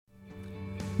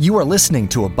You are listening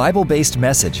to a Bible-based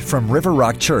message from River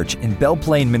Rock Church in Belle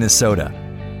Plaine, Minnesota.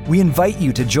 We invite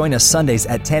you to join us Sundays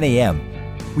at 10 a.m.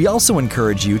 We also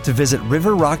encourage you to visit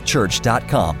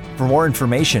riverrockchurch.com for more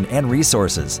information and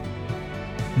resources.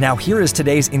 Now here is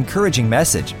today's encouraging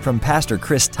message from Pastor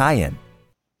Chris Teien.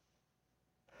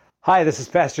 Hi, this is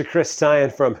Pastor Chris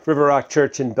Teien from River Rock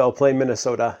Church in Belle Plaine,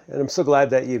 Minnesota, and I'm so glad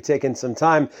that you've taken some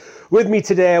time with me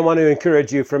today. I want to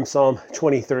encourage you from Psalm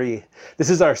 23.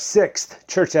 This is our 6th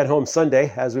Church at Home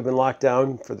Sunday as we've been locked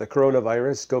down for the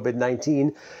coronavirus,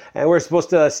 COVID-19, and we're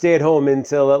supposed to stay at home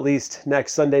until at least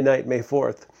next Sunday night, May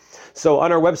 4th. So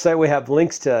on our website, we have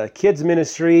links to kids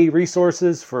ministry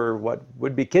resources for what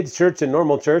would be kids church and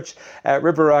normal church at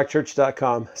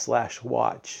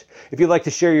riverrockchurch.com/watch. If you'd like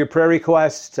to share your prayer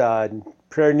requests,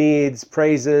 prayer needs,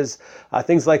 praises,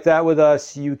 things like that with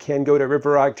us, you can go to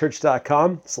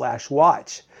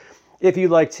riverrockchurch.com/watch. If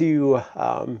you'd like to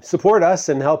support us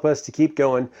and help us to keep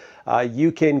going,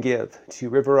 you can give to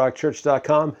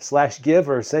riverrockchurch.com/give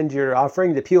or send your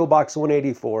offering to P.O. Box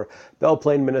 184, Belle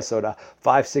Plaine, Minnesota,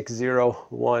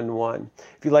 56011.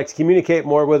 If you'd like to communicate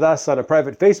more with us on a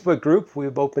private Facebook group,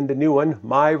 we've opened a new one.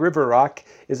 My River Rock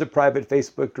is a private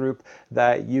Facebook group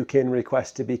that you can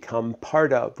request to become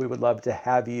part of. We would love to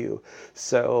have you.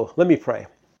 So let me pray.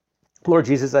 Lord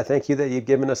Jesus, I thank you that you've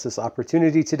given us this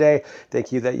opportunity today.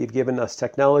 Thank you that you've given us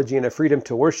technology and a freedom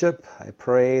to worship. I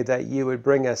pray that you would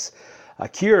bring us a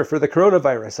cure for the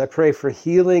coronavirus. I pray for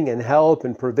healing and help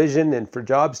and provision and for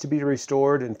jobs to be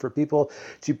restored and for people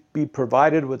to be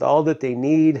provided with all that they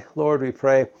need. Lord, we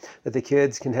pray that the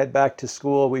kids can head back to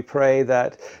school. We pray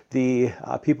that the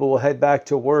people will head back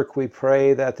to work. We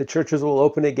pray that the churches will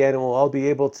open again and we'll all be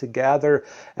able to gather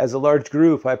as a large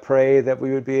group. I pray that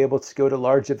we would be able to go to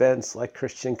large events like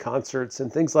Christian concerts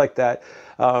and things like that,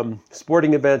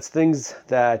 sporting events, things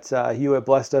that you have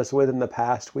blessed us with in the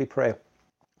past. We pray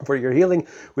for your healing.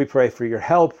 We pray for your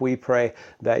help. We pray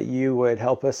that you would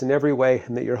help us in every way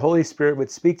and that your Holy Spirit would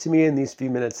speak to me in these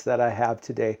few minutes that I have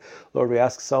today. Lord, we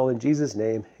ask this all in Jesus'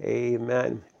 name.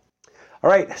 Amen. All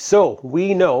right, so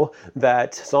we know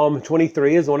that Psalm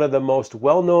 23 is one of the most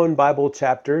well-known Bible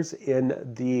chapters in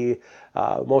the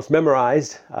most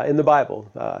memorized in the Bible.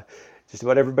 Just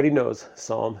about everybody knows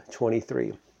Psalm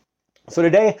 23. So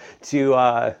today, to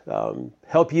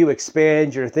help you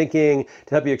expand your thinking,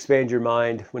 to help you expand your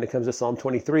mind when it comes to Psalm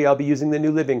 23, I'll be using the New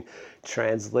Living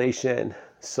Translation.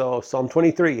 So Psalm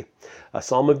 23, a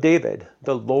Psalm of David.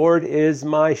 The Lord is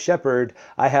my shepherd.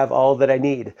 I have all that I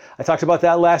need. I talked about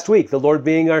that last week, the Lord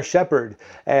being our shepherd.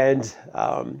 And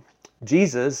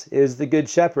Jesus is the good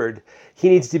shepherd. He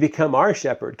needs to become our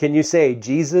shepherd. Can you say,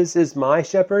 Jesus is my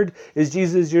shepherd? Is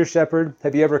Jesus your shepherd?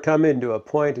 Have you ever come into a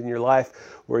point in your life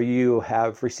where you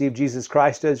have received Jesus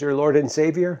Christ as your Lord and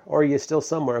Savior? Or are you still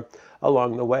somewhere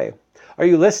along the way? Are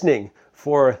you listening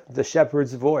for the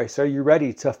shepherd's voice? Are you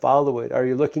ready to follow it? Are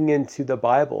you looking into the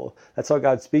Bible? That's how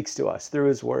God speaks to us, through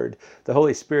His Word. The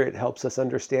Holy Spirit helps us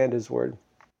understand His Word.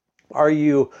 Are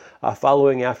you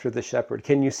following after the shepherd?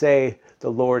 Can you say, the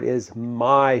Lord is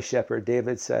my shepherd?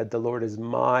 David said, the Lord is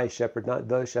my shepherd, not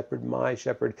the shepherd, my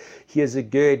shepherd. He is a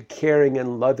good, caring,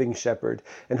 and loving shepherd.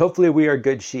 And hopefully we are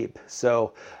good sheep.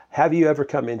 So have you ever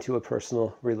come into a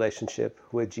personal relationship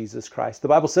with Jesus Christ? The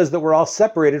Bible says that we're all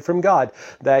separated from God,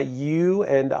 that you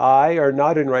and I are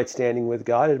not in right standing with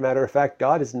God. As a matter of fact,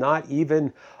 God is not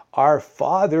even our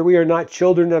Father. We are not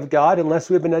children of God unless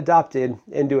we've been adopted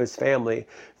into His family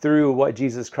through what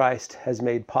Jesus Christ has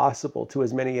made possible to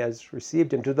as many as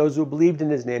received Him. To those who believed in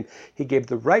His name, He gave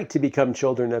the right to become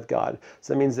children of God.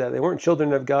 So that means that they weren't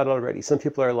children of God already. Some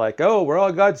people are like, oh, we're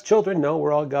all God's children. No,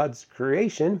 we're all God's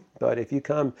creation. But if you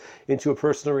come into a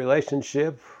personal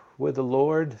relationship with the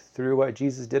Lord through what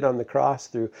Jesus did on the cross,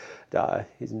 through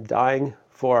His dying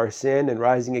for our sin and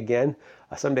rising again,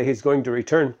 someday He's going to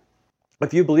return.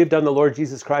 If you believed on the Lord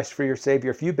Jesus Christ for your Savior,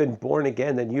 if you've been born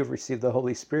again, then you've received the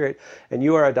Holy Spirit and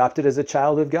you are adopted as a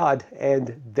child of God.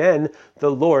 And then the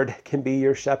Lord can be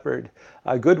your shepherd.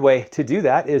 A good way to do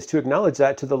that is to acknowledge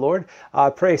that to the Lord.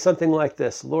 Pray something like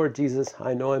this: Lord Jesus,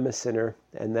 I know I'm a sinner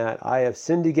and that I have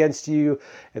sinned against you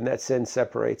and that sin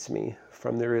separates me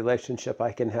from the relationship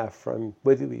I can have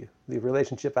with you, the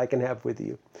relationship I can have with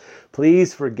you.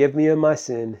 Please forgive me of my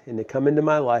sin and to come into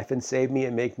my life and save me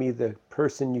and make me the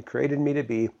person you created me to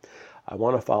be. I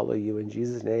want to follow you in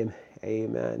Jesus' name.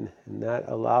 Amen. And that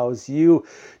allows you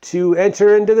to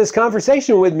enter into this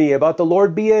conversation with me about the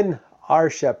Lord being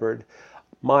our shepherd,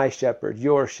 my shepherd,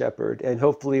 your shepherd, and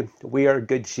hopefully we are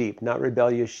good sheep, not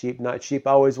rebellious sheep, not sheep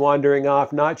always wandering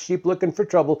off, not sheep looking for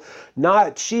trouble,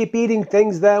 not sheep eating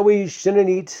things that we shouldn't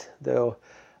eat, though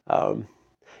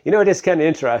It is kind of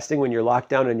interesting when you're locked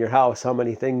down in your house, how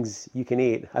many things you can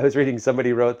eat. I was reading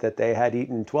somebody wrote that they had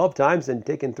eaten 12 times and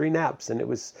taken 3 naps, and it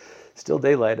was still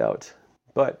daylight out.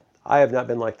 But I have not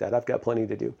been like that. I've got plenty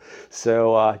to do.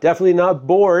 So definitely not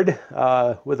bored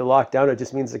with a lockdown. It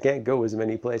just means I can't go as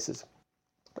many places.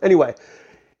 Anyway,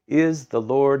 is the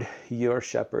Lord your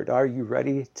shepherd? Are you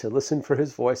ready to listen for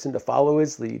his voice and to follow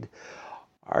his lead?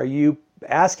 Are you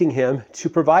asking him to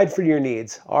provide for your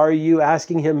needs? Are you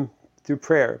asking him through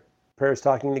prayer? Prayer is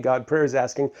talking to God. Prayer is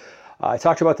asking. I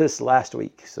talked about this last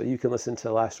week, so you can listen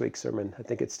to last week's sermon. I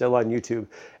think it's still on YouTube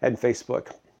and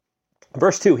Facebook.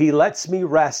 Verse 2, he lets me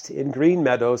rest in green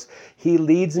meadows. He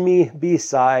leads me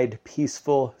beside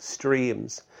peaceful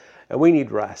streams. And we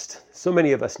need rest. So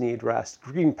many of us need rest.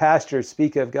 Green pastures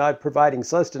speak of God providing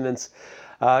sustenance.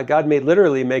 God may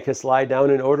literally make us lie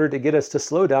down in order to get us to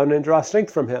slow down and draw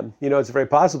strength from him. It's very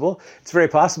possible. It's very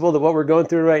possible that what we're going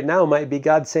through right now might be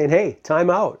God saying, hey, time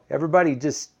out. Everybody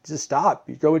just stop.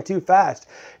 You're going too fast.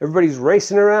 Everybody's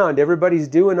racing around. Everybody's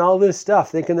doing all this stuff,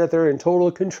 thinking that they're in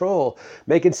total control,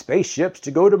 making spaceships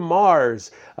to go to Mars,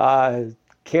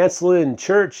 canceling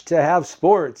church to have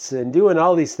sports, and doing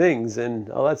all these things. And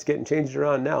all that's getting changed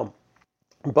around now.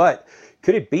 But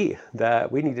could it be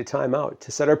that we need to time out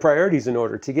to set our priorities in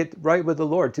order, to get right with the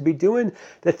Lord, to be doing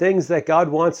the things that God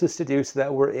wants us to do so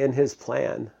that we're in his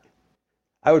plan?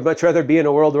 I would much rather be in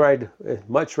a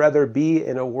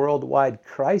worldwide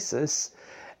crisis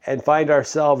and find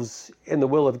ourselves in the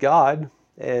will of God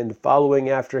and following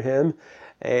after him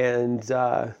and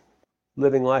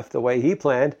living life the way he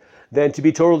planned, than to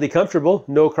be totally comfortable,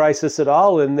 no crisis at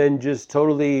all, and then just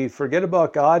totally forget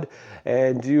about God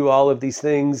and do all of these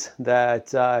things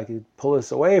that pull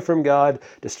us away from God,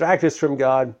 distract us from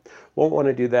God. Won't want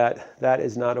to do that. That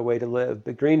is not a way to live.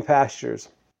 But green pastures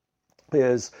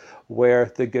is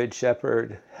where the Good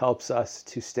Shepherd helps us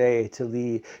to stay, to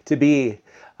lead, to be.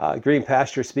 Green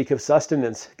pastures speak of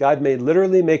sustenance. God may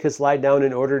literally make us lie down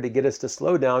in order to get us to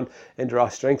slow down and draw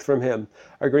strength from him.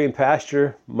 Our green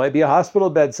pasture might be a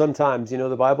hospital bed sometimes.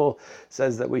 The Bible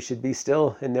says that we should be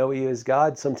still and know he is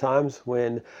God sometimes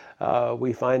when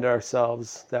we find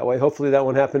ourselves that way. Hopefully that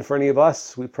won't happen for any of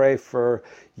us. We pray for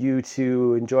you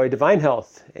to enjoy divine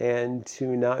health and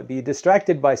to not be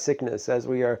distracted by sickness as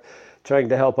we are trying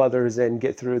to help others and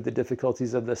get through the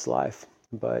difficulties of this life.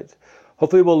 But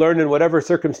hopefully we'll learn in whatever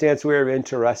circumstance we are in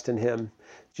to rest in him.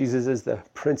 Jesus is the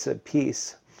Prince of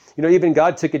Peace. Even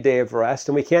God took a day of rest,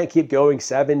 and we can't keep going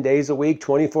 7 days a week,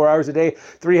 24 hours a day,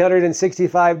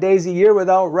 365 days a year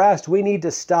without rest. We need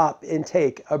to stop and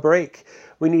take a break.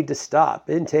 We need to stop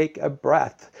and take a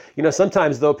breath.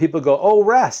 Sometimes though people go, oh,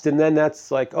 rest. And then that's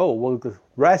like, oh, well,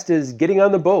 rest is getting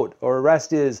on the boat, or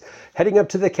rest is heading up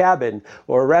to the cabin,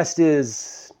 or rest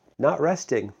is not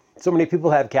resting. So many people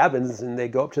have cabins and they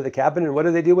go up to the cabin, and what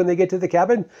do they do when they get to the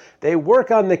cabin? They work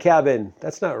on the cabin.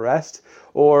 That's not rest.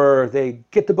 Or they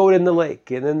get the boat in the lake,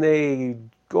 and then they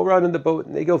go around in the boat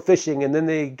and they go fishing, and then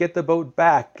they get the boat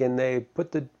back and they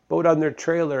put the boat on their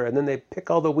trailer, and then they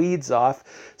pick all the weeds off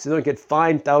so they don't get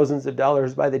fined thousands of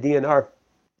dollars by the DNR.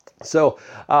 So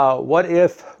what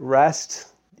if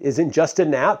rest isn't just a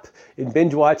nap and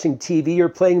binge watching TV or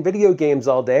playing video games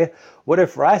all day? What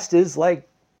if rest is like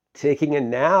taking a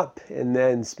nap and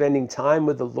then spending time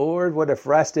with the Lord? What if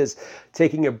rest is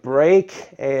taking a break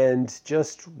and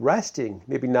just resting?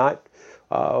 Maybe not,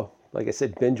 like I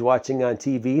said, binge watching on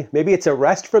TV. Maybe it's a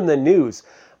rest from the news.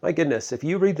 My goodness, if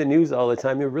you read the news all the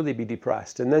time, you'll really be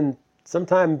depressed. And then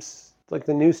sometimes like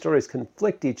the news stories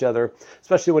conflict each other,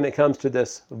 especially when it comes to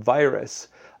this virus.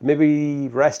 Maybe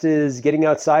rest is getting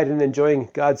outside and enjoying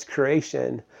God's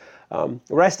creation.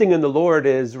 Resting in the Lord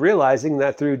is realizing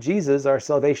that through Jesus, our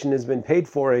salvation has been paid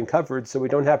for and covered, so we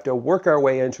don't have to work our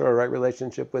way into a right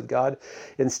relationship with God.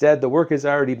 Instead, the work has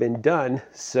already been done.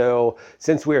 So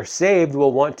since we are saved,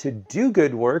 we'll want to do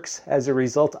good works as a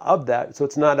result of that. So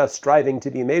it's not us striving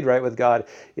to be made right with God.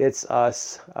 It's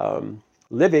us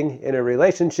living in a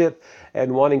relationship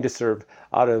and wanting to serve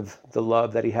out of the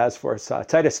love that he has for us.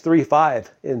 Titus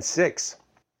 3:5-6.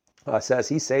 Says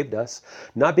he saved us,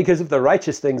 not because of the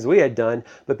righteous things we had done,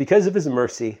 but because of his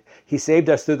mercy. He saved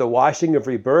us through the washing of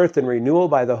rebirth and renewal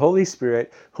by the Holy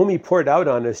Spirit, whom he poured out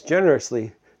on us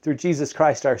generously through Jesus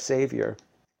Christ our Savior.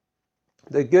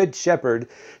 The Good Shepherd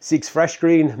seeks fresh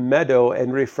green meadow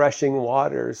and refreshing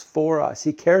waters for us.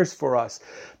 He cares for us.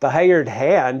 The hired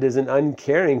hand is an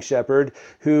uncaring shepherd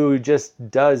who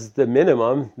just does the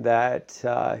minimum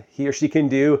that he or she can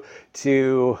do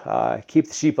to keep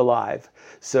the sheep alive.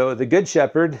 So the Good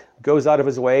Shepherd goes out of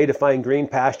his way to find green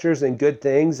pastures and good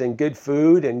things and good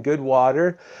food and good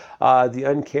water. The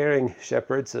uncaring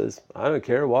shepherd says, I don't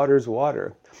care, water's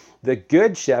water. The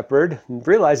good shepherd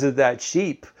realizes that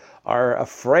sheep are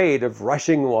afraid of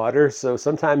rushing water, so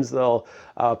sometimes they'll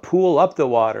pool up the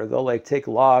water. They'll like take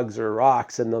logs or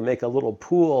rocks and they'll make a little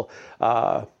pool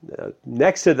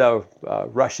next to the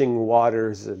rushing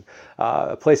waters, and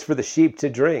a place for the sheep to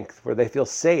drink where they feel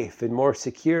safe and more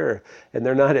secure, and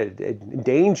they're not in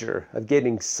danger of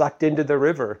getting sucked into the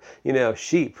river. You know,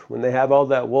 sheep, when they have all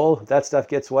that wool, that stuff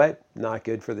gets wet, not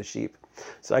good for the sheep.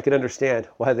 So I can understand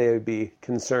why they would be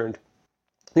concerned.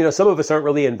 You know, some of us aren't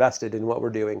really invested in what we're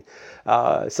doing.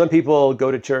 Some people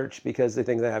go to church because they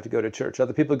think they have to go to church.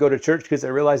 Other people go to church because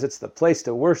they realize it's the place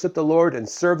to worship the Lord and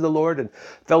serve the Lord and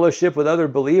fellowship with other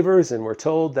believers. And we're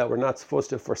told that we're not supposed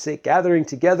to forsake gathering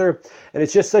together. And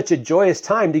it's just such a joyous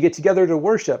time to get together to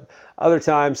worship. Other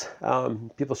times,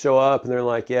 people show up and they're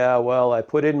like, "Yeah, well, I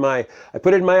put in my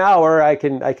hour. I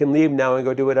can leave now and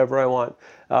go do whatever I want."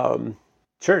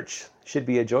 Church should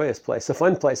be a joyous place, a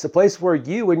fun place, a place where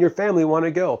you and your family want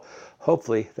to go.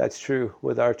 Hopefully that's true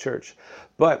with our church.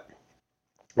 But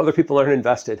other people aren't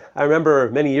invested. I remember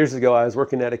many years ago, I was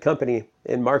working at a company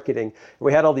in marketing, and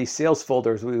we had all these sales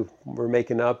folders we were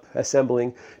making up,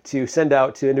 assembling to send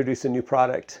out to introduce a new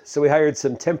product. So we hired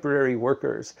some temporary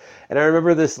workers. And I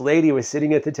remember this lady was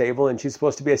sitting at the table and she's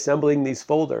supposed to be assembling these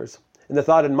folders. And the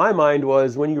thought in my mind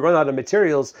was, when you run out of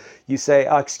materials, you say,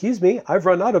 "Excuse me, I've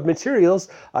run out of materials.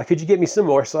 Could you get me some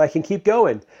more so I can keep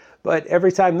going?" But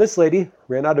every time this lady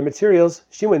ran out of materials,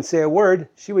 she wouldn't say a word.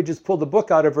 She would just pull the book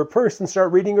out of her purse and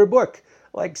start reading her book.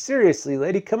 Like, seriously,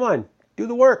 lady, come on, do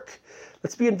the work.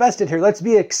 Let's be invested here. Let's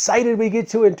be excited we get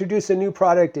to introduce a new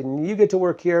product and you get to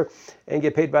work here and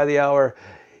get paid by the hour.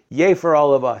 Yay for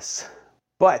all of us.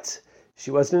 But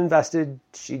she wasn't invested.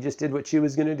 She just did what she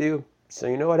was going to do. So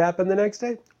you know what happened the next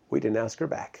day? We didn't ask her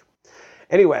back.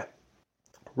 Anyway,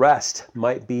 rest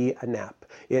might be a nap.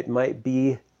 It might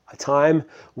be a time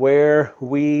where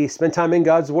we spend time in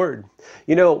God's Word.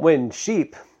 You know, when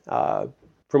sheep, from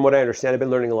what I understand, I've been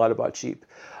learning a lot about sheep.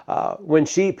 When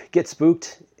sheep get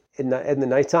spooked in the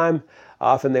nighttime,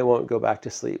 often they won't go back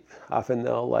to sleep. Often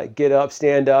they'll like get up,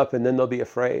 stand up, and then they'll be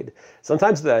afraid.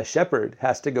 Sometimes the shepherd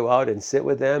has to go out and sit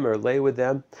with them or lay with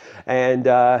them and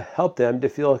help them to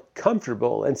feel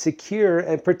comfortable and secure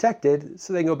and protected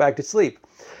so they can go back to sleep.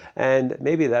 And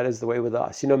maybe that is the way with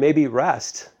us. You know, maybe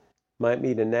rest might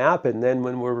mean a nap, and then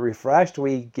when we're refreshed,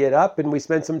 we get up and we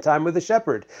spend some time with the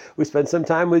shepherd. We spend some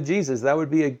time with Jesus. That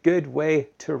would be a good way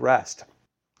to rest.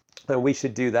 And we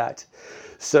should do that.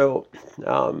 So,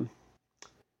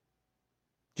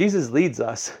 Jesus leads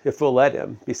us if we'll let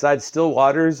him, besides still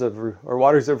waters or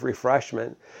waters of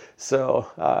refreshment. So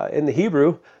in the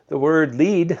Hebrew, the word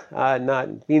lead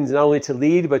means not only to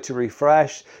lead, but to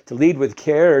refresh, to lead with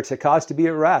care, or to cause to be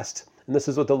at rest. And this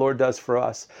is what the Lord does for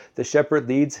us. The shepherd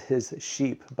leads his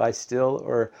sheep by still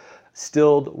or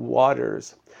stilled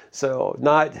waters. So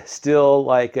not still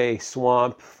like a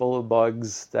swamp full of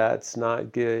bugs. That's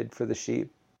not good for the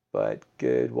sheep, but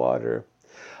good water.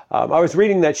 I was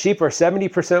reading that sheep are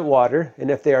 70% water, and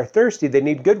if they are thirsty, they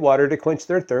need good water to quench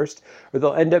their thirst, or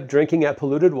they'll end up drinking at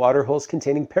polluted water holes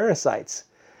containing parasites.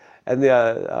 And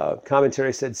the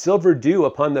commentary said, "Silver dew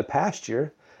upon the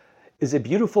pasture is a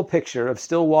beautiful picture of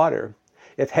still water.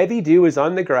 If heavy dew is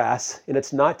on the grass and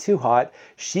it's not too hot,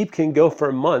 sheep can go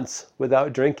for months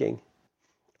without drinking."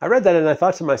 I read that and I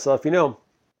thought to myself, you know,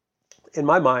 in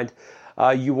my mind,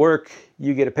 you work,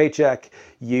 you get a paycheck,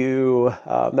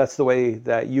 that's the way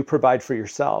that you provide for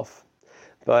yourself.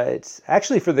 But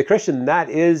actually for the Christian, that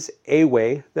is a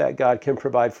way that God can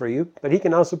provide for you, but he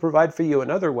can also provide for you in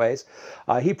other ways.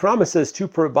 He promises to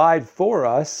provide for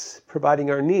us, providing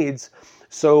our needs.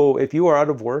 So if you are out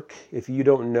of work, if you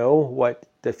don't know what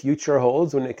the future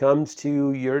holds when it comes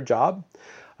to your job,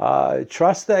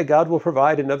 trust that God will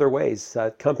provide in other ways.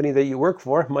 That company that you work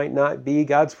for might not be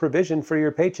God's provision for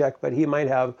your paycheck, but he might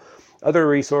have other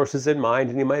resources in mind,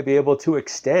 and he might be able to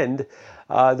extend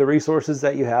the resources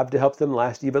that you have to help them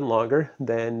last even longer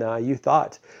than you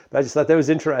thought. But I just thought that was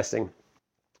interesting.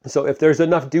 So if there's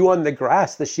enough dew on the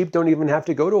grass, the sheep don't even have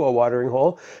to go to a watering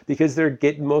hole because they're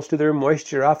getting most of their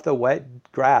moisture off the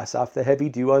wet grass, off the heavy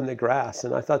dew on the grass.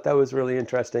 And I thought that was really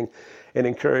interesting and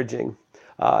encouraging.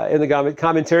 In the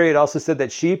commentary, it also said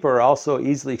that sheep are also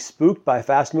easily spooked by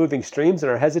fast-moving streams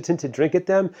and are hesitant to drink at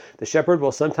them. The shepherd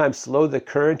will sometimes slow the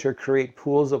current or create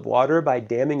pools of water by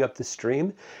damming up the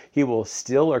stream. He will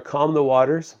still or calm the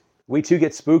waters. We too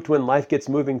get spooked when life gets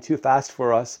moving too fast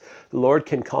for us. The Lord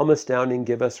can calm us down and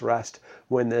give us rest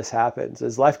when this happens.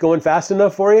 Is life going fast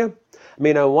enough for you? I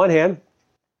mean, on one hand,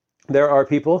 there are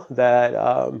people that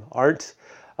aren't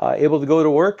able to go to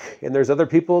work, and there's other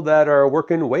people that are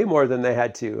working way more than they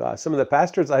had to. Some of the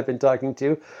pastors I've been talking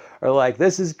to are like,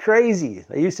 this is crazy.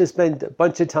 I used to spend a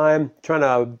bunch of time trying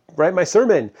to write my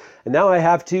sermon, and now I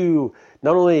have to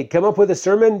not only come up with a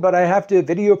sermon, but I have to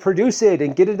video produce it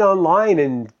and get it online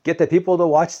and get the people to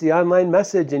watch the online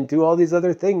message and do all these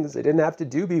other things I didn't have to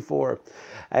do before.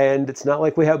 And it's not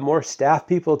like we have more staff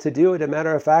people to do it. As a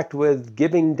matter of fact, with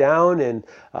giving down and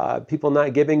people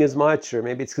not giving as much, or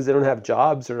maybe it's because they don't have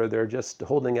jobs or they're just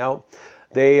holding out,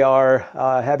 they are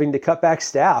having to cut back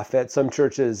staff at some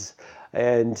churches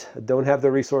and don't have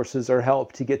the resources or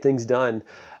help to get things done.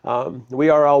 We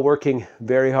are all working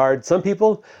very hard. Some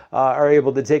people are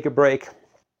able to take a break,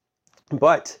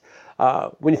 but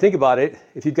when you think about it,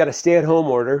 if you've got a stay-at-home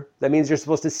order, that means you're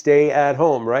supposed to stay at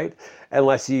home, right?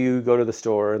 Unless you go to the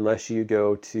store, unless you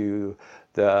go to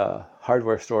the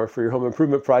hardware store for your home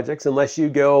improvement projects, unless you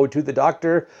go to the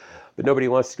doctor, but nobody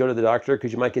wants to go to the doctor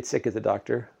because you might get sick at the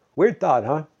doctor. Weird thought,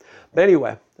 huh? But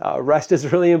anyway, rest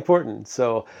is really important.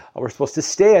 So we're supposed to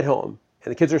stay at home.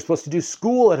 And the kids are supposed to do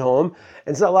school at home.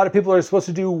 And so a lot of people are supposed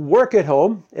to do work at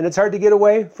home. And it's hard to get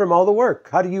away from all the work.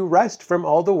 How do you rest from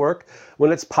all the work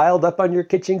when it's piled up on your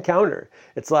kitchen counter?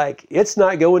 It's like, it's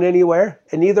not going anywhere,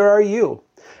 and neither are you.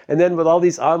 And then with all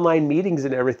these online meetings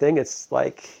and everything, it's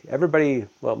like everybody,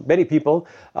 well, many people,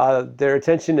 their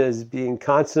attention is being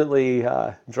constantly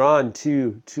drawn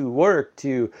to work,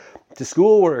 to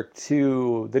schoolwork,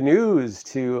 to the news,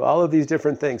 to all of these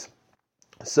different things.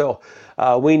 So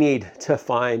we need to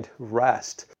find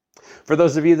rest. For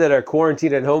those of you that are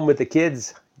quarantined at home with the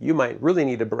kids, you might really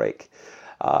need a break.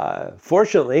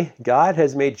 Fortunately, God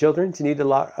has made children to need a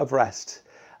lot of rest.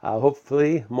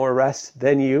 Hopefully more rest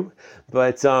than you.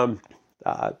 But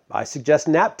I suggest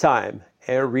nap time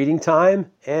and reading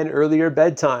time and earlier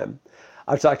bedtime.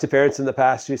 I've talked to parents in the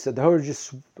past who said, oh,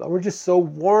 we're just so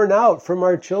worn out from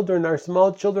our children. Our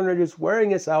small children are just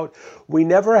wearing us out. We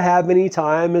never have any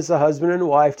time as a husband and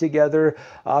wife together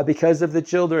because of the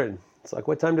children. It's like,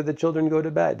 what time do the children go to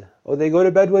bed? Oh, they go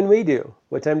to bed when we do.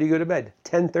 What time do you go to bed?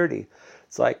 10:30.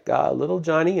 It's like little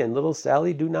Johnny and little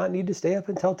Sally do not need to stay up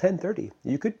until 10:30.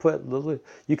 You could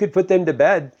put them to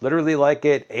bed literally like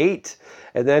at 8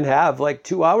 and then have like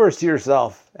 2 hours to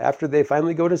yourself after they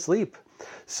finally go to sleep.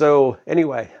 So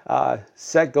anyway,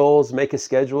 set goals, make a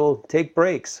schedule, take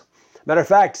breaks. Matter of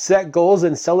fact, set goals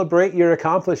and celebrate your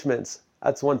accomplishments.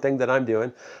 That's one thing that I'm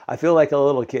doing. I feel like a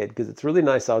little kid because it's really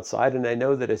nice outside, and I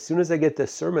know that as soon as I get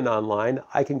this sermon online,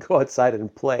 I can go outside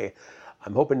and play.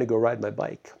 I'm hoping to go ride my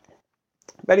bike.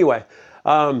 But anyway,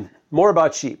 more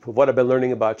about sheep, of what I've been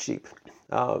learning about sheep.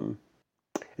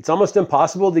 It's almost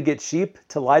impossible to get sheep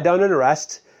to lie down and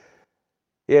rest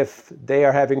if they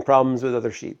are having problems with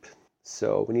other sheep.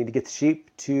 So we need to get the sheep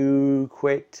to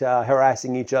quit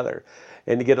harassing each other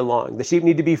and to get along. The sheep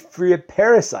need to be free of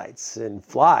parasites and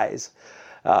flies.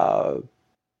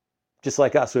 Just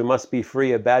like us, we must be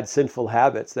free of bad sinful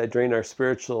habits that drain our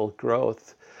spiritual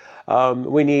growth.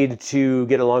 We need to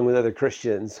get along with other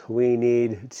Christians. We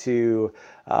need to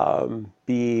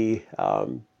be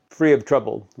free of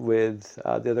trouble with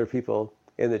the other people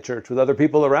in the church, with other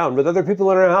people around, with other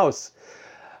people in our house.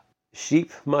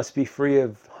 Sheep must be free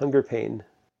of hunger pain.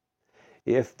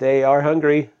 If they are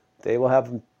hungry, they're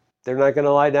not going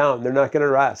to lie down. They're not going to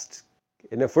rest.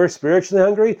 And if we're spiritually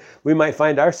hungry, we might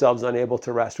find ourselves unable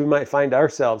to rest. We might find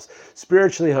ourselves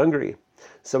spiritually hungry.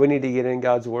 So we need to get in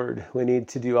God's word. We need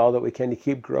to do all that we can to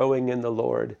keep growing in the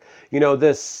Lord. You know,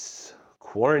 this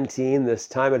quarantine, this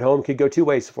time at home could go two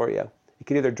ways for you. It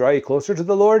could either draw you closer to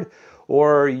the Lord,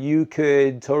 or you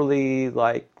could totally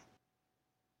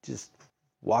just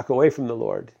walk away from the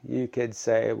Lord. You could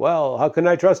say, well, how can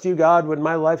I trust you, God, when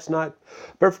my life's not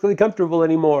perfectly comfortable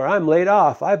anymore? I'm laid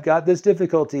off. I've got this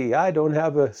difficulty. I don't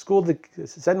have a school to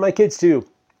send my kids to.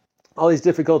 All these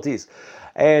difficulties.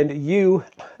 And you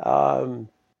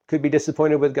could be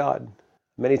disappointed with God.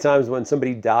 Many times when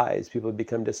somebody dies, people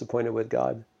become disappointed with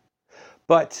God.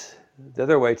 But the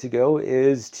other way to go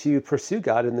is to pursue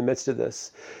God in the midst of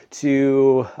this,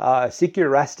 to seek your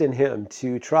rest in Him,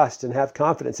 to trust and have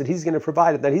confidence that He's going to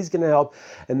provide it, that He's going to help,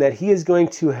 and that He is going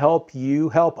to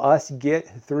help us get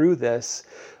through this.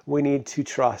 We need to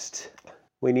trust.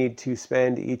 We need to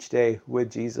spend each day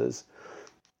with Jesus.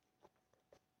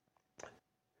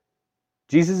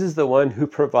 Jesus is the one who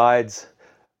provides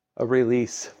a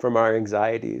release from our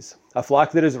anxieties. A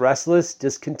flock that is restless,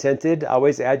 discontented,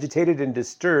 always agitated and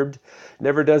disturbed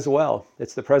never does well.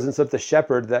 It's the presence of the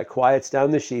shepherd that quiets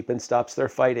down the sheep and stops their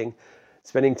fighting.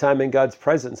 Spending time in God's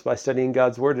presence by studying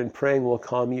God's word and praying will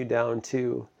calm you down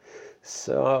too.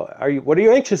 So what are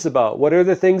you anxious about? What are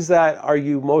the things that are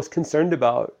you most concerned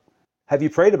about? Have you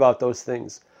prayed about those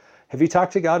things? Have you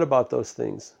talked to God about those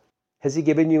things? Has He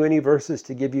given you any verses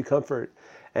to give you comfort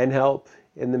and help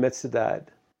in the midst of that?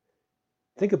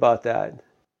 Think about that.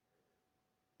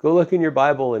 Go look in your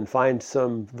Bible and find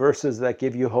some verses that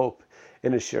give you hope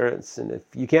and assurance. And if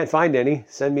you can't find any,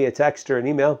 send me a text or an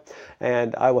email,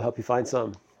 and I will help you find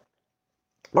some.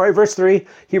 All right, verse 3,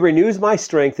 he renews my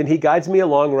strength and he guides me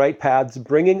along right paths,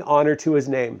 bringing honor to his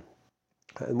name.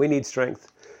 And we need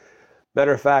strength.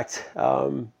 Matter of fact,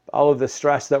 all of the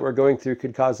stress that we're going through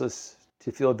could cause us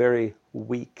to feel very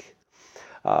weak.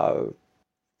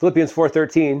 Philippians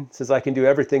 4:13 says, I can do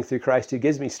everything through Christ who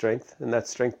gives me strength, and that's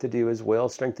strength to do his will,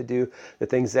 strength to do the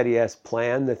things that he has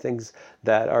planned, the things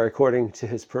that are according to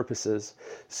his purposes.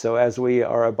 So as we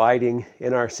are abiding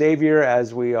in our Savior,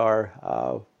 as we are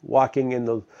walking in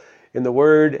the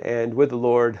Word and with the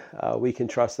Lord, we can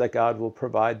trust that God will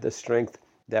provide the strength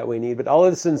that we need. But all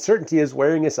of this uncertainty is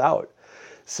wearing us out.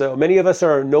 So many of us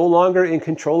are no longer in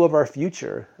control of our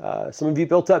future. Some of you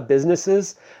built up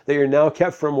businesses that you're now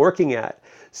kept from working at.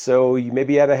 So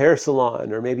maybe you have a hair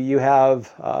salon, or maybe you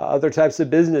have other types of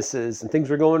businesses and things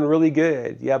were going really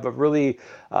good. You have a really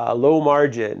low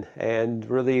margin and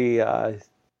really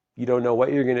you don't know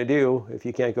what you're going to do if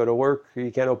you can't go to work or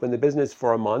you can't open the business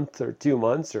for a month or 2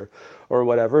 months or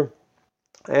whatever.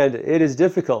 And it is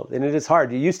difficult and it is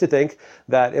hard. You used to think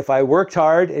that if I worked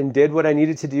hard and did what I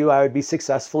needed to do, I would be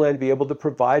successful and be able to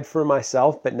provide for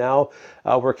myself. But now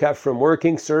we're kept from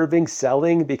working, serving,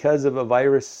 selling because of a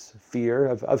virus fear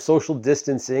of social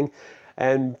distancing.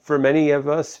 And for many of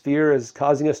us, fear is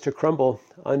causing us to crumble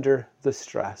under the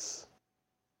stress.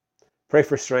 Pray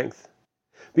for strength.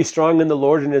 Be strong in the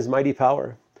Lord and his mighty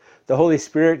power. The Holy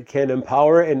Spirit can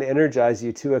empower and energize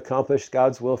you to accomplish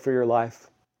God's will for your life.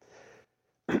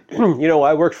 You know,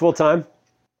 I worked full time.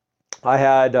 I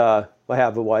have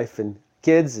a wife and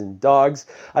kids and dogs.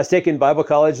 I was taking Bible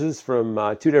colleges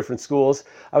from 2 different schools.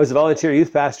 I was a volunteer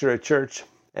youth pastor at church.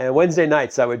 And Wednesday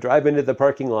nights, I would drive into the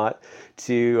parking lot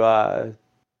to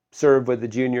serve with the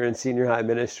junior and senior high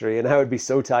ministry. And I would be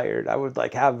so tired. I would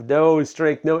have no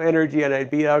strength, no energy. And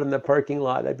I'd be out in the parking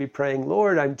lot. I'd be praying,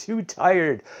 Lord, I'm too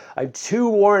tired. I'm too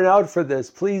worn out for this.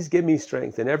 Please give me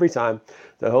strength. And every time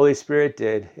the Holy Spirit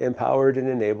did, empowered and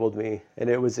enabled me. And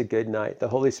it was a good night. The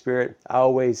Holy Spirit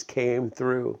always came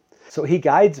through. So he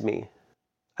guides me.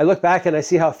 I look back and I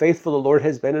see how faithful the Lord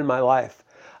has been in my life.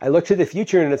 I look to the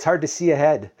future and it's hard to see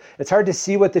ahead. It's hard to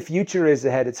see what the future is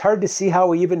ahead. It's hard to see how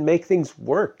we even make things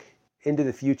work into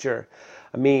the future.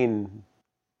 I mean,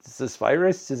 is this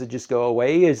virus, does it just go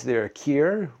away? Is there a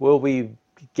cure? Will we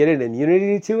get an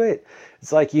immunity to it?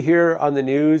 It's like you hear on the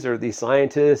news or these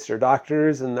scientists or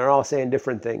doctors and they're all saying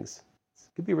different things.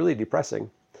 It could be really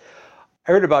depressing.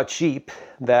 I heard about sheep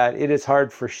that it is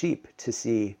hard for sheep to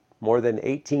see more than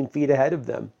 18 feet ahead of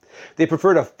them. They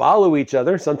prefer to follow each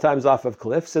other, sometimes off of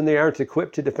cliffs, and they aren't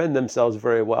equipped to defend themselves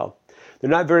very well. They're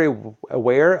not very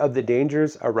aware of the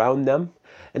dangers around them,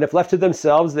 and if left to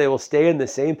themselves, they will stay in the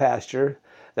same pasture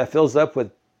that fills up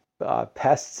with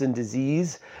pests and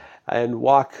disease and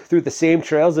walk through the same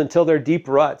trails until they're deep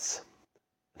ruts.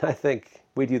 I think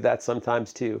we do that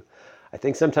sometimes too. I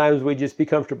think sometimes we just be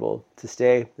comfortable to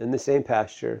stay in the same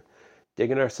pasture,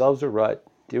 digging ourselves a rut,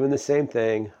 doing the same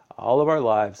thing all of our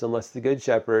lives, unless the Good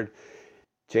Shepherd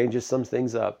changes some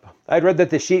things up. I'd read that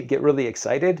the sheep get really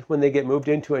excited when they get moved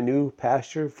into a new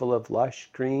pasture full of lush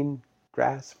green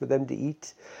grass for them to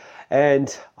eat.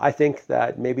 And I think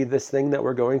that maybe this thing that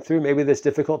we're going through, maybe this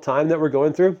difficult time that we're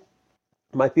going through,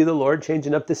 might be the Lord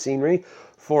changing up the scenery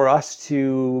for us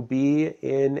to be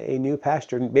in a new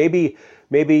pasture. Maybe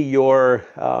your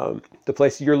the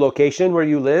place, your location where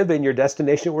you live and your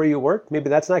destination where you work, maybe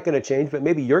that's not going to change, but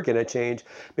maybe you're going to change.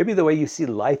 Maybe the way you see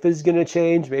life is going to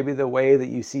change. Maybe the way that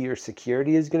you see your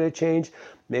security is going to change.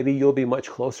 Maybe you'll be much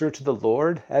closer to the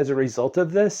Lord as a result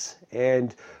of this.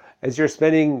 And as you're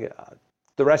spending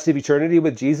the rest of eternity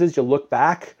with Jesus, you'll look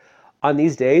back on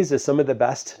these days as some of the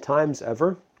best times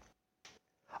ever.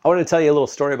 I want to tell you a little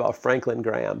story about Franklin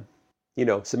Graham. You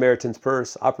know, Samaritan's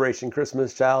Purse, Operation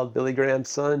Christmas Child, Billy Graham's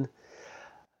son.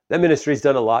 That ministry's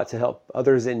done a lot to help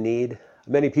others in need.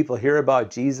 Many people hear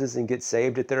about Jesus and get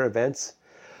saved at their events.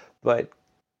 But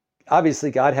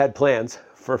obviously God had plans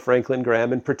for Franklin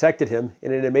Graham and protected him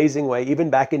in an amazing way, even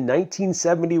back in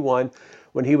 1971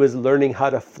 when he was learning how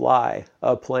to fly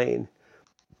a plane.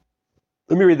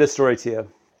 Let me read this story to you.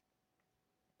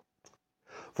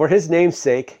 For his name's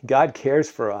sake, God cares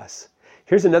for us.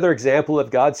 Here's another example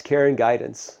of God's care and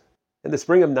guidance. In the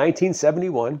spring of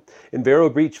 1971, in Vero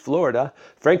Beach, Florida,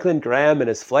 Franklin Graham and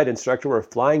his flight instructor were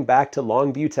flying back to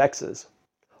Longview, Texas.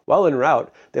 While en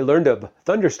route, they learned of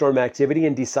thunderstorm activity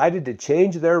and decided to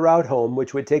change their route home,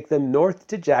 which would take them north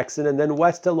to Jackson and then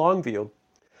west to Longview.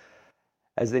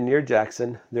 As they neared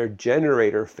Jackson, their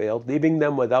generator failed, leaving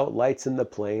them without lights in the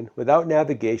plane, without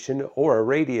navigation or a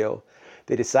radio.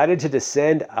 They decided to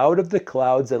descend out of the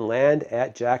clouds and land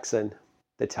at Jackson.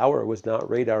 The tower was not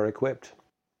radar equipped.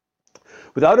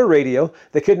 Without a radio,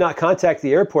 they could not contact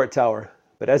the airport tower.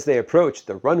 But as they approached,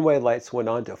 the runway lights went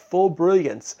on to full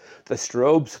brilliance. The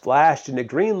strobes flashed and a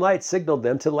green light signaled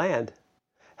them to land.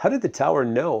 How did the tower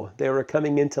know they were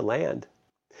coming in to land?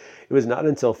 It was not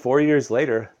until 4 years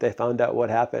later they found out what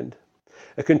happened.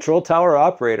 A control tower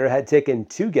operator had taken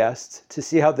 2 guests to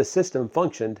see how the system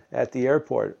functioned at the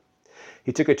airport.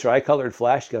 He took a tricolored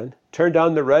flash gun, turned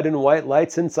on the red and white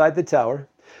lights inside the tower,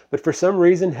 but for some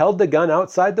reason held the gun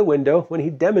outside the window when he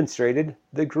demonstrated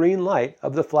the green light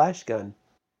of the flash gun.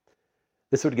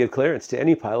 This would give clearance to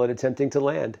any pilot attempting to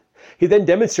land. He then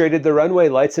demonstrated the runway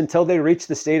lights until they reached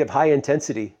the state of high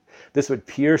intensity. This would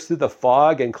pierce through the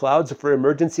fog and clouds for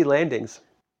emergency landings.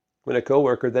 When a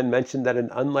coworker then mentioned that an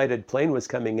unlighted plane was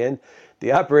coming in,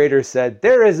 the operator said,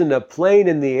 "There isn't a plane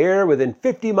in the air within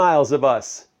 50 miles of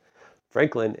us."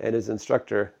 Franklin and his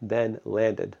instructor then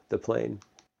landed the plane.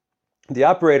 The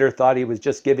operator thought he was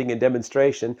just giving a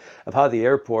demonstration of how the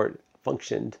airport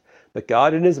functioned. But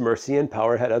God in his mercy and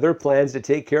power had other plans to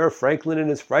take care of Franklin and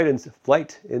his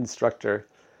flight instructor,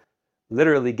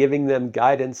 literally giving them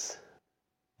guidance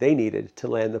they needed to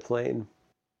land the plane.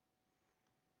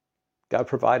 God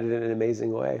provided in an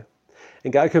amazing way.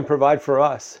 And God can provide for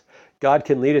us. God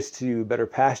can lead us to better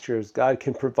pastures. God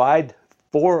can provide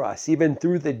for us, even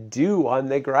through the dew on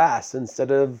the grass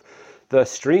instead of the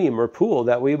stream or pool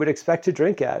that we would expect to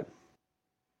drink at.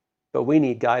 But we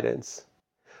need guidance.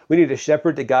 We need a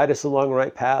shepherd to guide us along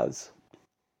right paths.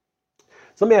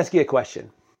 So let me ask you a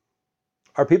question.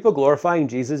 Are people glorifying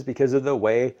Jesus because of the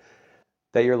way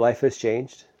that your life has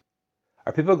changed?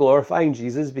 Are people glorifying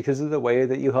Jesus because of the way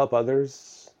that you help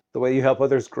others, the way you help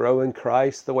others grow in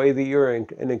Christ, the way that you're an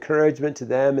encouragement to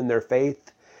them in their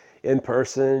faith, in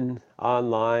person,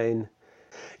 online?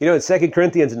 You know, in 2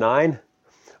 Corinthians 9,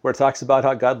 where it talks about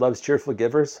how God loves cheerful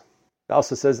givers, it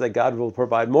also says that God will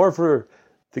provide more for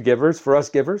the givers, for us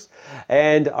givers,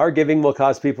 and our giving will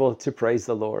cause people to praise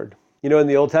the Lord. You know, in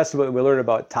the Old Testament, we learn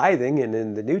about tithing, and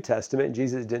in the New Testament,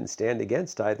 Jesus didn't stand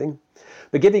against tithing.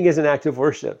 But giving is an act of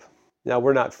worship. Now,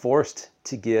 we're not forced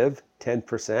to give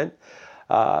 10%.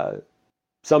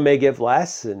 Some may give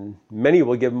less, and many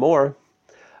will give more.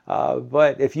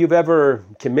 But if you've ever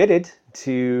committed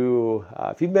to,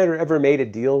 if you've ever made a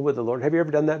deal with the Lord, have you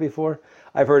ever done that before?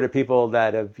 I've heard of people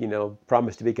that have,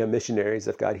 promised to become missionaries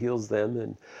if God heals them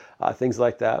and things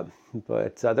like that.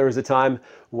 But there was a time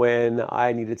when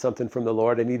I needed something from the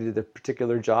Lord. I needed a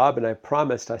particular job, and I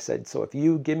promised. I said, so if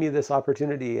you give me this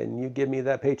opportunity and you give me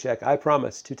that paycheck, I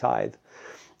promise to tithe.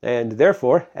 And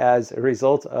therefore, as a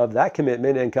result of that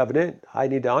commitment and covenant, I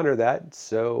need to honor that,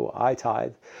 so I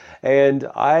tithe. And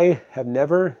I have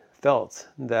never felt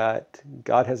that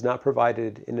God has not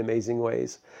provided in amazing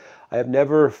ways. I have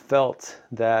never felt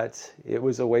that it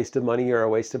was a waste of money or a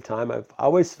waste of time. I've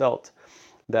always felt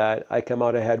that I come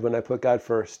out ahead when I put God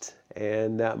first,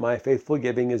 and that my faithful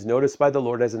giving is noticed by the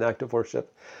Lord as an act of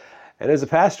worship. And as a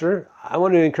pastor, I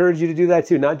want to encourage you to do that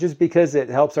too, not just because it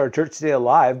helps our church stay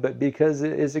alive, but because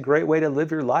it is a great way to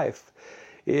live your life.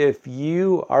 If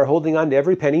you are holding on to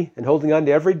every penny and holding on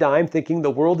to every dime, thinking the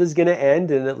world is going to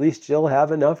end and at least you'll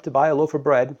have enough to buy a loaf of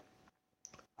bread,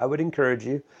 I would encourage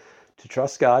you to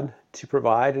trust God to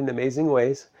provide in amazing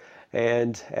ways.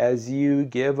 And as you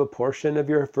give a portion of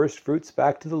your first fruits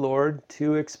back to the Lord,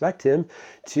 to expect Him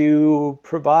to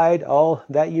provide all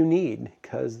that you need.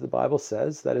 Because the Bible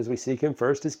says that as we seek Him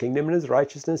first, His kingdom and His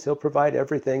righteousness, He'll provide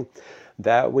everything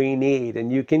that we need.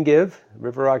 And you can give,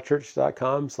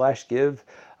 riverrockchurch.com/give,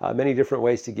 many different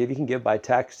ways to give. You can give by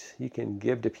text. You can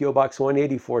give to P.O. Box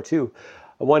 184 too,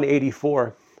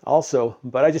 184. Also,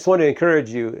 but I just want to encourage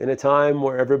you in a time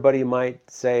where everybody might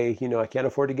say, I can't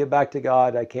afford to give back to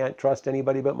God. I can't trust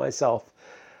anybody but myself.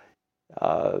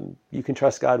 You can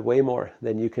trust God way more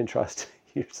than you can trust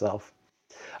yourself.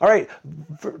 All right,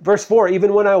 verse 4,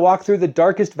 even when I walk through the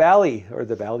darkest valley, or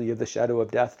the valley of the shadow of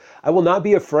death, I will not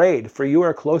be afraid, for you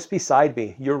are close beside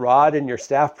me. Your rod and your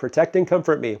staff protect and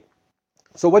comfort me.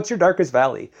 So what's your darkest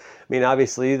valley? I mean,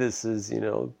 obviously, this is,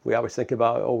 we always think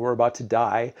about, we're about to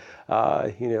die.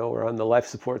 We're on the life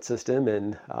support system,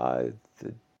 and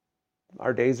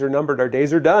our days are numbered. Our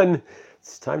days are done.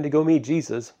 It's time to go meet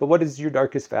Jesus. But what is your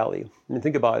darkest valley? I mean,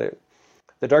 think about it.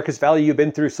 The darkest valley you've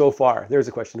been through so far. There's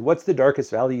a question. What's the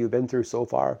darkest valley you've been through so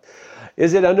far?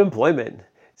 Is it unemployment,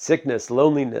 sickness,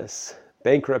 loneliness,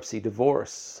 bankruptcy,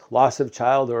 divorce, loss of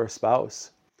child or a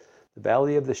spouse? The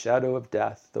valley of the shadow of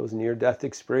death, those near-death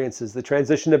experiences, the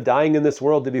transition of dying in this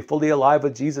world to be fully alive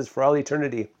with Jesus for all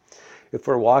eternity. If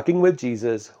we're walking with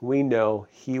Jesus, we know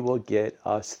he will get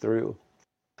us through.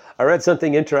 I read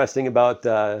something interesting about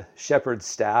the shepherd's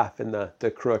staff and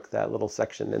the crook, that little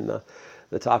section in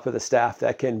the top of the staff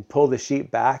that can pull the sheep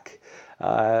back,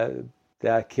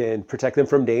 that can protect them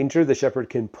from danger. The shepherd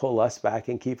can pull us back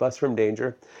and keep us from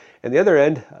danger. And the other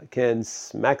end can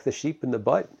smack the sheep in the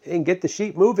butt and get the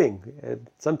sheep moving. And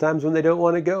sometimes when they don't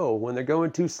want to go, when they're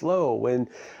going too slow, when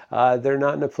they're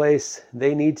not in a place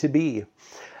they need to be.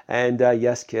 And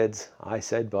yes, kids, I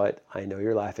said, but I know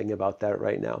you're laughing about that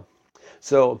right now.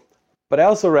 But I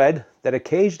also read that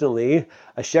occasionally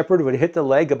a shepherd would hit the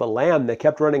leg of a lamb that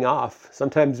kept running off,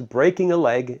 sometimes breaking a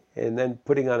leg and then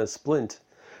putting on a splint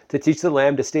to teach the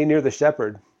lamb to stay near the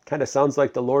shepherd. Kind of sounds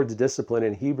like the Lord's discipline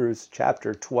in Hebrews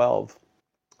chapter 12.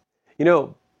 You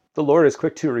know, the Lord is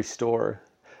quick to restore.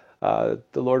 The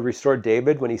Lord restored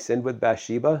David when he sinned with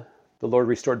Bathsheba. The Lord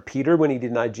restored Peter when he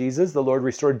denied Jesus. The Lord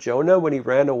restored Jonah when he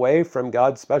ran away from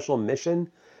God's special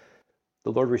mission.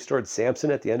 The Lord restored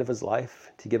Samson at the end of his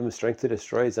life to give him strength to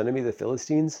destroy his enemy, the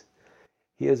Philistines.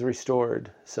 He has restored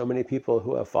so many people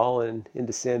who have fallen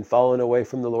into sin, fallen away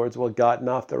from the Lord's will, gotten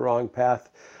off the wrong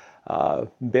path,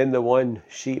 been the one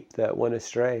sheep that went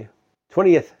astray.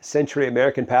 20th century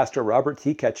American pastor Robert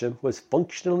T. Ketchum was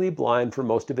functionally blind for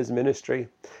most of his ministry.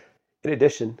 In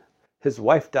addition, his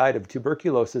wife died of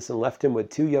tuberculosis and left him with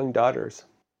 2 young daughters.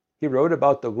 He wrote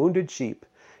about the wounded sheep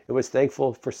and was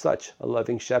thankful for such a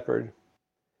loving shepherd.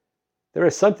 There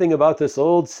is something about this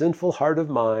old sinful heart of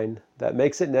mine that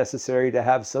makes it necessary to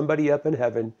have somebody up in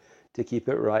heaven to keep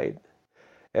it right.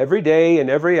 Every day and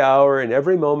every hour and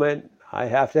every moment, I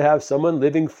have to have someone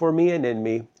living for me and in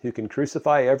me who can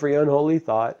crucify every unholy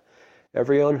thought,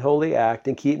 every unholy act,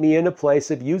 and keep me in a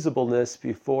place of usableness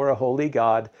before a holy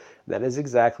God. That is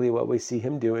exactly what we see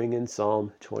him doing in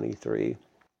Psalm 23.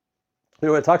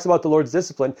 When it talks about the Lord's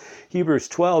discipline, Hebrews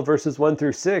 12, verses 1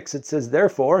 through 6, it says,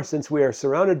 "Therefore, since we are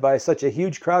surrounded by such a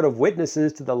huge crowd of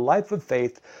witnesses to the life of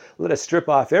faith, let us strip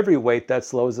off every weight that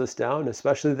slows us down,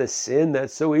 especially the sin that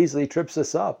so easily trips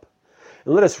us up.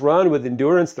 And let us run with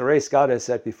endurance the race God has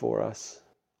set before us.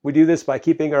 We do this by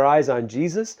keeping our eyes on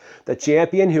Jesus, the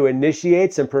champion who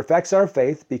initiates and perfects our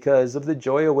faith. Because of the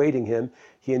joy awaiting him,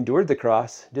 he endured the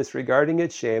cross, disregarding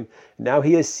its shame. Now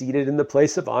he is seated in the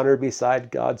place of honor beside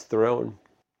God's throne.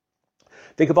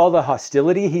 Think of all the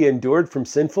hostility he endured from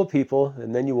sinful people,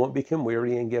 and then you won't become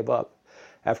weary and give up.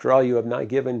 After all, you have not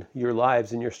given your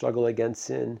lives in your struggle against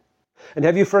sin. And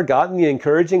have you forgotten the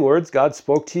encouraging words God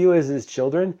spoke to you as his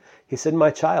children? He said,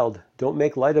 'My child, don't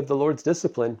make light of the Lord's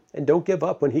discipline, and don't give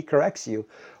up when he corrects you.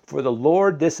 For the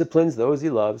Lord disciplines those he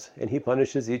loves, and he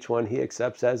punishes each one he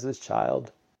accepts as his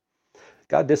child.'"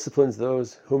 God disciplines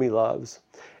those whom he loves,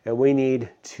 and we need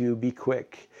to be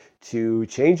quick to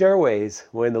change our ways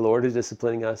when the Lord is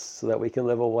disciplining us so that we can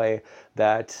live a way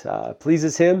that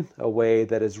pleases him, a way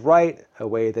that is right, a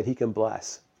way that he can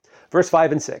bless. Verse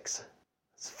 5 and 6.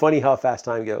 It's funny how fast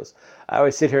time goes. I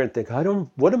always sit here and think,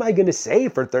 what am I going to say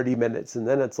for 30 minutes? And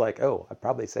then it's like, oh, I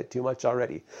probably said too much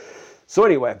already. So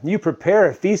anyway, "You prepare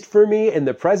a feast for me in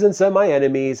the presence of my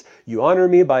enemies. You honor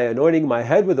me by anointing my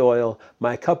head with oil.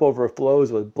 My cup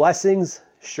overflows with blessings.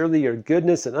 Surely your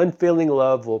goodness and unfailing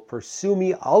love will pursue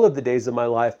me all of the days of my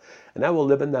life, and I will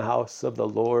live in the house of the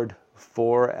Lord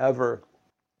forever."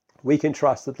 We can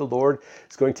trust that the Lord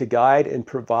is going to guide and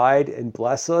provide and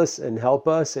bless us and help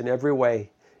us in every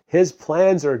way. His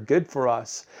plans are good for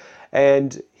us.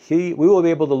 And we will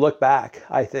be able to look back,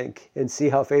 I think, and see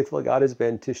how faithful God has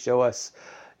been to show us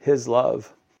his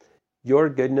love. "Your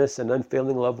goodness and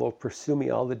unfailing love will pursue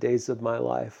me all the days of my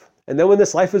life." And then when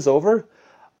this life is over,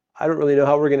 I don't really know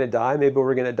how we're going to die. Maybe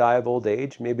we're going to die of old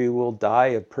age. Maybe we'll die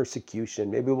of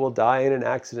persecution. Maybe we'll die in an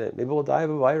accident. Maybe we'll die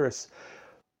of a virus.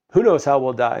 Who knows how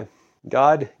we'll die?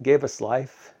 God gave us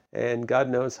life, and God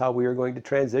knows how we are going to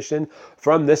transition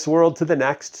from this world to the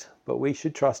next, but we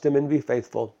should trust him and be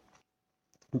faithful.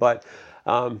 But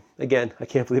again, I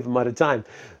can't believe I'm out of time,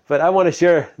 but I want to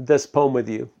share this poem with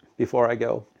you before I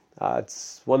go.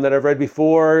 It's one that I've read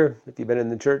before. If you've been in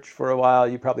the church for a while,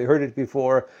 you probably heard it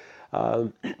before.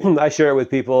 I share it with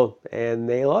people, and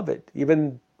they love it.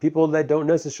 Even people that don't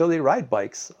necessarily ride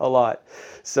bikes a lot.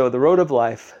 So The Road of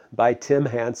Life by Tim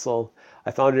Hansel.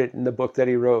 I found it in the book that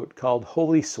he wrote called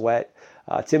Holy Sweat.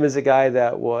 Tim is a guy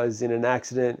that was in an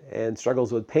accident and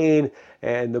struggles with pain,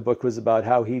 and the book was about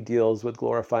how he deals with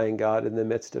glorifying God in the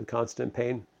midst of constant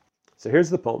pain. So here's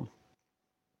the poem.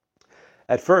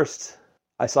 "At first,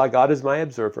 I saw God as my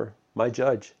observer, my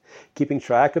judge, keeping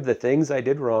track of the things I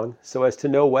did wrong so as to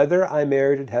know whether I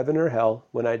merited heaven or hell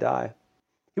when I die.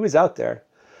 He was out there,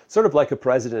 sort of like a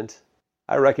president.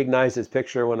 I recognized his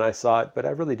picture when I saw it, but I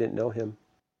really didn't know him.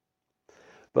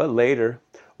 But later,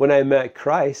 when I met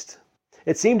Christ,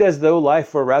 it seemed as though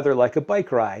life were rather like a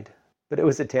bike ride, but it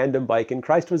was a tandem bike and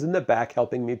Christ was in the back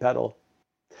helping me pedal.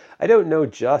 I don't know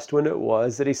just when it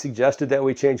was that he suggested that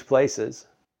we change places,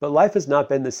 but life has not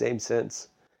been the same since.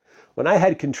 When I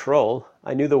had control,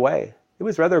 I knew the way. It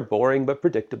was rather boring but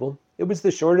predictable. It was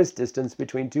the shortest distance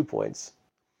between 2 points.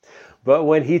 But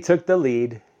when he took the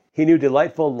lead, he knew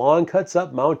delightful long cuts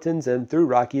up mountains and through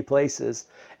rocky places,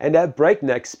 and at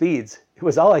breakneck speeds. It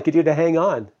was all I could do to hang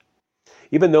on.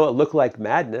 Even though it looked like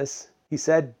madness, he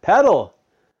said, "Pedal!"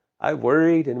 I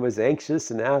worried and was anxious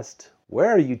and asked, "Where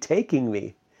are you taking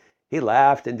me?" He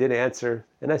laughed and didn't answer,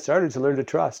 and I started to learn to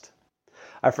trust.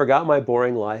 I forgot my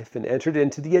boring life and entered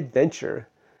into the adventure.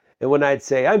 And when I'd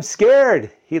say, "I'm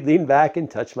scared," he'd lean back and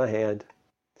touch my hand.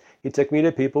 He took me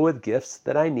to people with gifts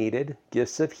that I needed,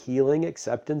 gifts of healing,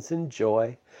 acceptance, and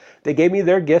joy. They gave me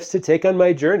their gifts to take on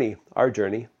my journey, our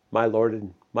journey, my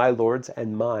Lord's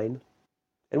and mine.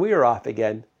 And we were off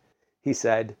again. He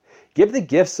said, "Give the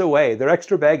gifts away, they're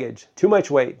extra baggage, too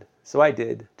much weight." So I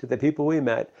did, to the people we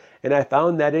met, and I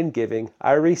found that in giving,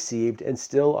 I received, and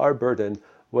still our burden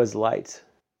was light.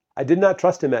 I did not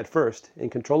trust him at first. In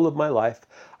control of my life,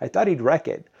 I thought he'd wreck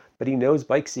it, but he knows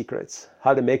bike secrets,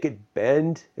 how to make it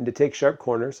bend and to take sharp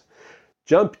corners,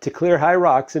 jump to clear high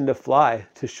rocks, and to fly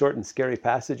to short and scary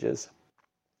passages.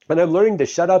 And I'm learning to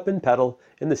shut up and pedal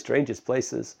in the strangest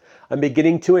places. I'm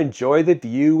beginning to enjoy the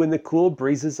view and the cool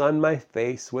breezes on my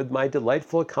face with my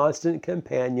delightful constant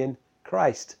companion,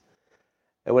 Christ.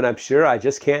 And when I'm sure I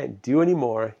just can't do any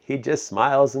more, he just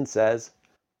smiles and says,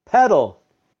 "Pedal!"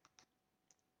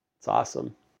 It's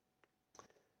awesome.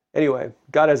 Anyway,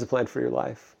 God has a plan for your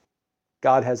life.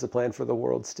 God has a plan for the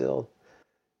world still.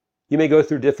 You may go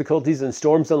through difficulties and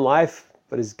storms in life,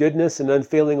 but his goodness and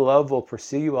unfailing love will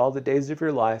pursue you all the days of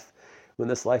your life. When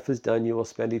this life is done, you will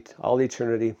spend all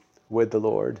eternity with the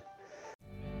Lord.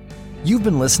 You've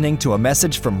been listening to a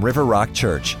message from River Rock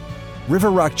Church.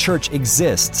 River Rock Church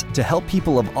exists to help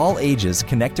people of all ages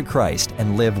connect to Christ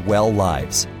and live well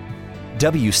lives.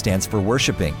 W stands for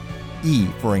worshiping, E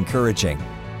for encouraging,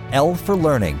 L for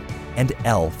learning, and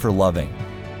L for loving.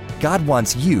 God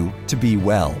wants you to be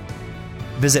well.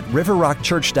 Visit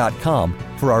riverrockchurch.com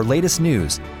for our latest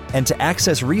news and to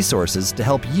access resources to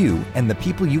help you and the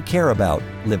people you care about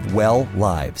live well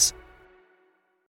lives.